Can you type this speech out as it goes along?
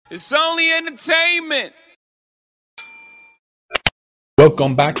It's only entertainment.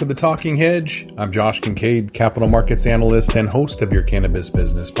 Welcome back to The Talking Hedge. I'm Josh Kincaid, capital markets analyst and host of your Cannabis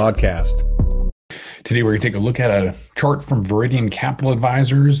Business Podcast. Today we're going to take a look at a chart from Viridian Capital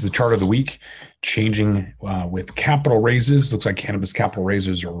Advisors, the chart of the week, changing with capital raises. Looks like cannabis capital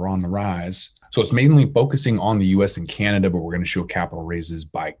raises are on the rise. So it's mainly focusing on the US and Canada, but we're going to show capital raises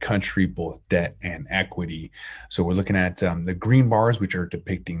by country, both debt and equity. So we're looking at the green bars, which are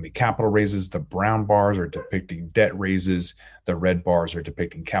depicting the capital raises. The brown bars are depicting debt raises. The red bars are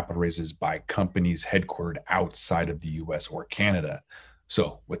depicting capital raises by companies headquartered outside of the US or Canada.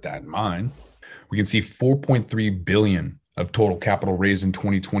 So with that in mind, we can see 4.3 billion of total capital raised in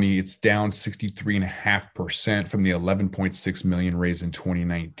 2020. It's down 63.5% from the 11.6 million raised in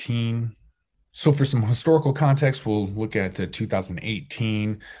 2019. So for some historical context, we'll look at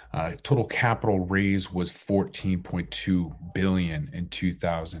 2018. Total capital raise was 14.2 billion in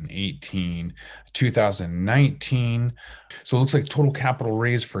 2018. 2019. So it looks like total capital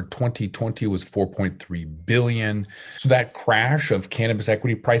raise for 2020 was 4.3 billion. So that crash of cannabis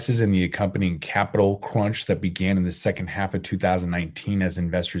equity prices and the accompanying capital crunch that began in the second half of 2019 as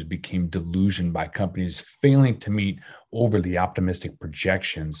investors became delusioned by companies failing to meet overly optimistic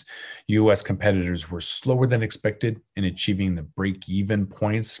projections. U.S. competitors were slower than expected in achieving the break-even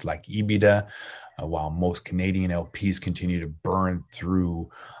points like EBITDA, while most Canadian LPs continue to burn through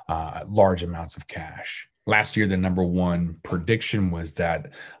large amounts of cash. Last year, the number one prediction was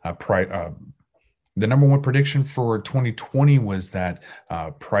that the number one prediction for 2020 was that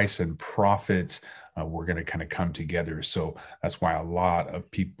price and profit we're going to kind of come together. So that's why a lot of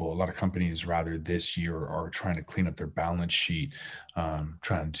companies rather this year are trying to clean up their balance sheet,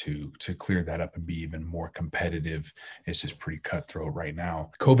 trying to clear that up and be even more competitive. It's just pretty cutthroat right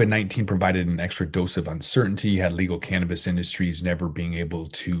now. COVID-19 provided an extra dose of uncertainty. You had legal cannabis industries never being able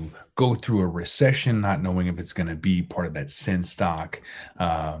to go through a recession, not knowing if it's going to be part of that sin stock,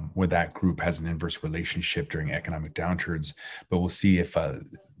 where that group has an inverse relationship during economic downturns. But we'll see if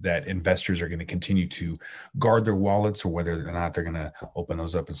that investors are going to continue to guard their wallets or whether or not they're going to open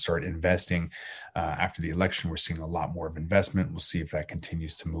those up and start investing. After the election, we're seeing a lot more of investment. We'll see if that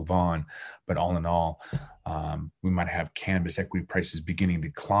continues to move on. But all in all, we might have cannabis equity prices beginning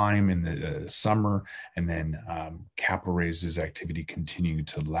to climb in the summer, and then capital raises activity continuing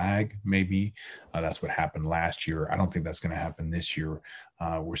to lag, maybe. That's what happened last year. I don't think that's going to happen this year.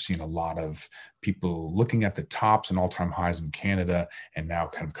 We're seeing a lot of people looking at the tops and all-time highs in Canada and now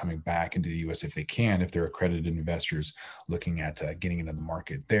kind of coming back into the U.S. if they can, if they're accredited investors, looking at getting into the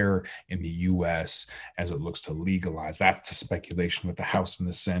market there in the U.S. as it looks to legalize. That's the speculation with the House and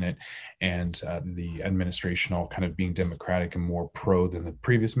the Senate and the administration all kind of being Democratic and more pro than the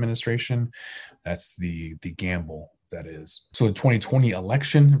previous administration. That's the gamble. That is. So the 2020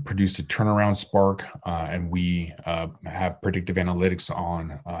 election produced a turnaround spark, and we have predictive analytics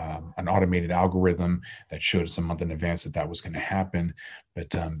on an automated algorithm that showed us a month in advance that was going to happen.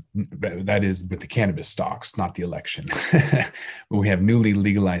 But that is with the cannabis stocks, not the election. We have newly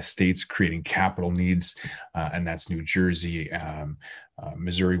legalized states creating capital needs, and that's New Jersey.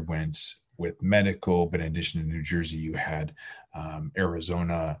 Missouri went with medical, but in addition to New Jersey, you had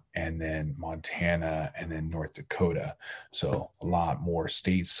Arizona, and then Montana, and then North Dakota. So a lot more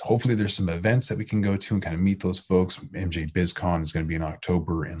states. Hopefully there's some events that we can go to and kind of meet those folks. MJ BizCon is going to be in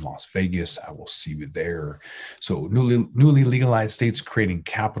October in Las Vegas. I will see you there. So newly legalized states creating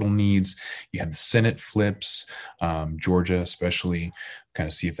capital needs. You have the Senate flips, Georgia especially, kind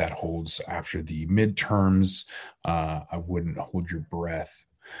of see if that holds after the midterms. I wouldn't hold your breath.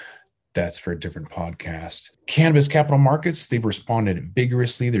 That's for a different podcast. Cannabis capital markets, they've responded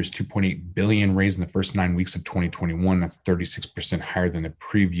vigorously. There's 2.8 billion raised in the first 9 weeks of 2021. That's 36% higher than the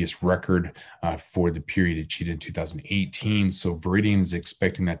previous record for the period achieved in 2018. So Viridian is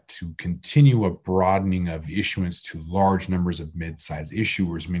expecting that to continue a broadening of issuance to large numbers of mid-size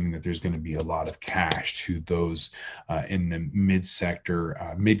issuers, meaning that there's going to be a lot of cash to those in the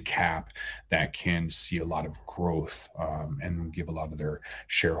mid-sector, mid-cap that can see a lot of growth and give a lot of their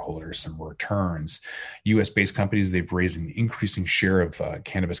shareholders some returns. U.S.-based companies, they've raised an increasing share of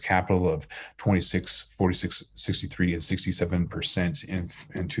cannabis capital of 26, 46, 63, and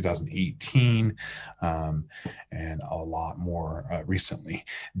 67% in 2018, and a lot more recently.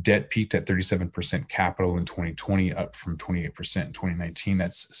 Debt peaked at 37% capital in 2020, up from 28% in 2019.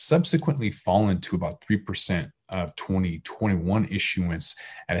 That's subsequently fallen to about 3% of 2021 issuance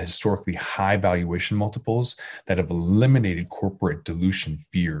at historically high valuation multiples that have eliminated corporate dilution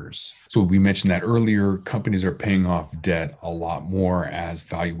fears. So we mentioned that earlier, companies are paying off debt a lot more as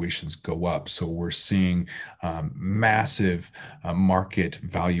valuations go up. So we're seeing massive market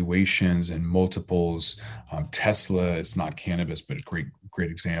valuations and multiples. Tesla is not cannabis, but a great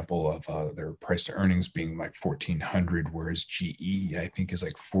example of their price to earnings being like 1,400, whereas GE, I think, is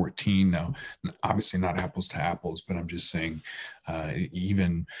like 14. Now, obviously not apples to apples, but I'm just saying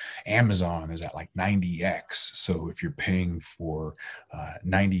even Amazon is at like 90x. So if you're paying for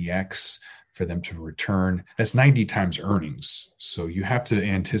 90x for them to return, that's 90 times earnings. So you have to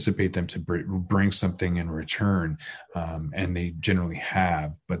anticipate them to bring something in return, and they generally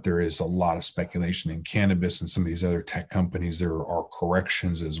have, but there is a lot of speculation in cannabis and some of these other tech companies. There are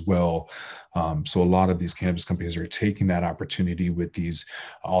corrections as well. So a lot of these cannabis companies are taking that opportunity with these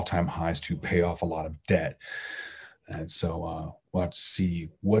all-time highs to pay off a lot of debt. And so we'll have to see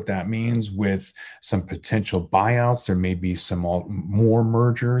what that means with some potential buyouts. There may be some more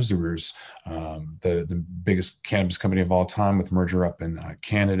mergers. There was the biggest cannabis company of all time with merger up in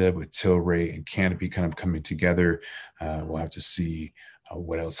Canada with Tilray and Canopy kind of coming together. We'll have to see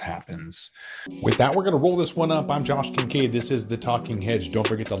what else happens. With that, we're going to roll this one up. I'm Josh Kincaid. This is The Talking Hedge. Don't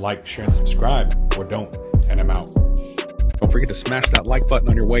forget to like, share, and subscribe, or don't, and I'm out. Don't forget to smash that like button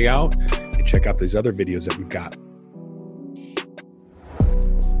on your way out and check out these other videos that we've got.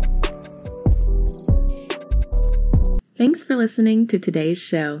 Thanks for listening to today's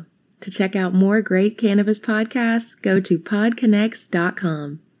show. To check out more great cannabis podcasts, go to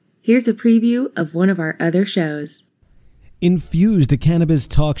podconnects.com. Here's a preview of one of our other shows. Infused, a cannabis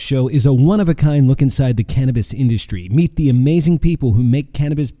talk show, is a one-of-a-kind look inside the cannabis industry. Meet the amazing people who make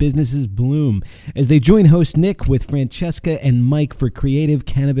cannabis businesses bloom as they join host Nick with Francesca and Mike for creative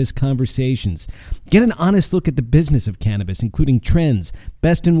cannabis conversations. Get an honest look at the business of cannabis, including trends,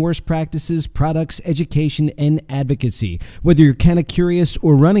 best and worst practices, products, education, and advocacy. Whether you're canna curious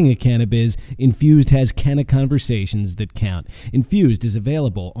or running a cannabis, Infused has canna conversations that count. Infused is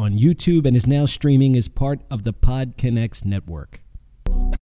available on YouTube and is now streaming as part of the PodConnects network.